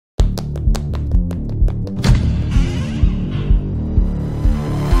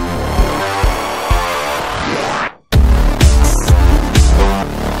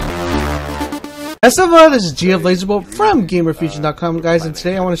Hello, this is Javelin from GamerFusion.com, guys, and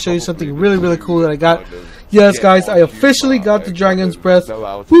today I want to show you something really cool that I got. Yes, guys, I officially got the Dragon's Breath.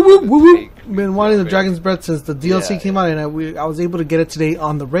 Woo woo woo woo! Been wanting the Dragon's Breath since the DLC came out, and I was able to get it today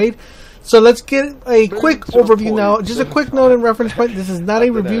on the raid. So let's get a quick overview now. Just a quick note and reference point. This is not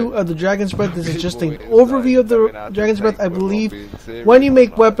a review of the Dragon's Breath. This is just an overview of the Dragon's Breath. I believe when you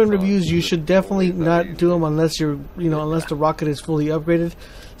make weapon reviews, you should definitely not do them unless you're, unless the rocket is fully upgraded.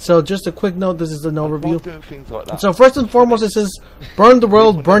 So just a quick note, this is an overview. So first and foremost, it says, burn the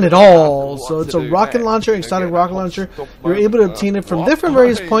world, burn it all. So it's a rocket launcher, exotic rocket launcher. You're able to obtain it from different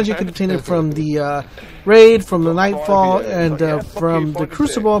various points. You can obtain it from the raid, from the Nightfall, and from the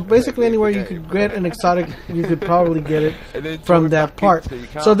Crucible. Basically anywhere you could get an exotic, you could probably get it from that part.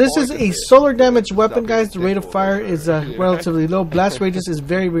 So this is a solar damage weapon, guys. The rate of fire is relatively low. Blast radius is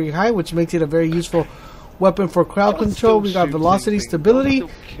very high, which makes it a very useful weapon for crowd control. We got velocity, stability,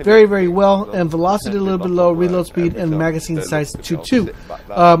 very well, and velocity a little bit low, reload speed, and magazine size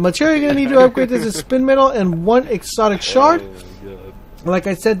 2.2. Material you're gonna need to upgrade this is spin metal and one exotic shard. Like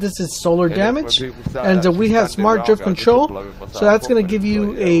I said, this is solar damage, and we have smart drift control, so that's going to give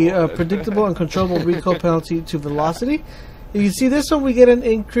you a predictable and controllable recoil penalty to velocity. If you see this one, we get an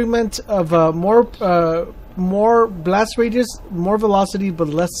increment of more blast radius, more velocity, but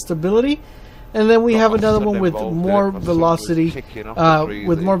less stability. And then we have another one with more velocity,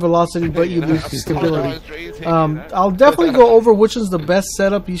 but you lose stability. I'll definitely go over which one's the best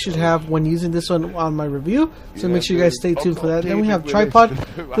setup you should have when using this one on my review, so make sure you guys stay tuned for that. Then we have tripod.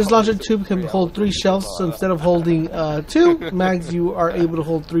 This launcher tube can hold 3 shells, so instead of holding 2 mags, you are able to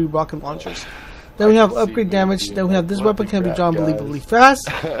hold 3 rocket launchers. Then we have upgrade damage. Then we have this weapon can be drawn unbelievably fast,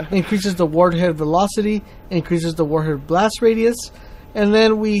 increases the warhead velocity, increases the warhead blast radius. And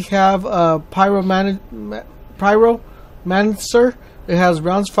then we have Pyromancer. It has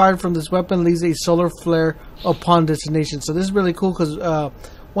rounds fired from this weapon leaves a solar flare upon detonation. So this is really cool because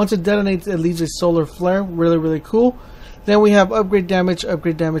once it detonates, it leaves a solar flare. Really cool. Then we have upgrade damage,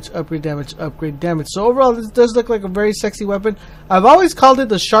 upgrade damage, upgrade damage, upgrade damage. So overall, this does look like a very sexy weapon. I've always called it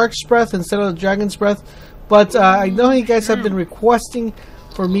the Shark's Breath instead of the Dragon's Breath, but I know you guys have been requesting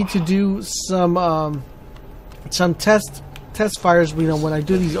for me to do some test fires, when I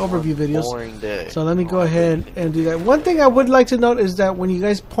do these overview videos. So let me go ahead and do that. One thing I would like to note is that when you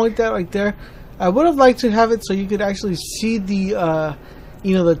guys point that right there, I would have liked to have it so you could actually see the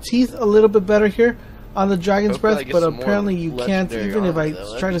the teeth a little bit better here on the Dragon's Breath, but apparently you can't. Even if I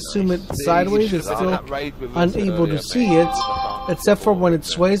try to zoom it sideways, it's still unable to see it, except for when it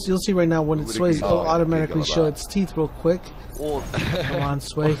sways. You'll see right now when it sways, it'll automatically show its teeth real quick. Come on,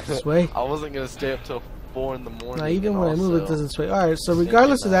 sway. I wasn't gonna stay up till 4 in the morning. Now, even when I move, it doesn't sway. Alright, so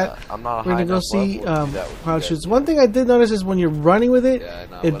regardless of that, we're going to go see how it shoots. One thing I did notice is when you're running with it,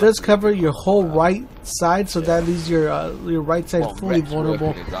 it does cover your whole right side, so that leaves your right side fully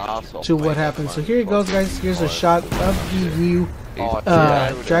vulnerable to what happens. So here it goes, guys. Here's a shot of the new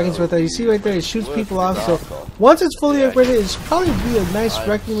Dragon's Breath. You see right there, it shoots people off. So once it's fully upgraded, it should probably be a nice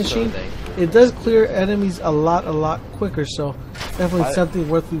wrecking machine. It does clear enemies a lot quicker, so definitely something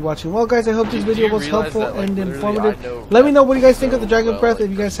worth watching. Well, guys, I hope this video was helpful and informative. Let me know what you guys think of the Dragon Breath if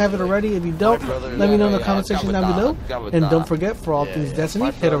you guys have it already. If you don't, let me know in the comment section down below. And don't forget, for all things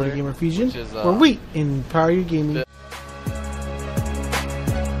Destiny, head over to Gamer Fusion, where we empower your gaming.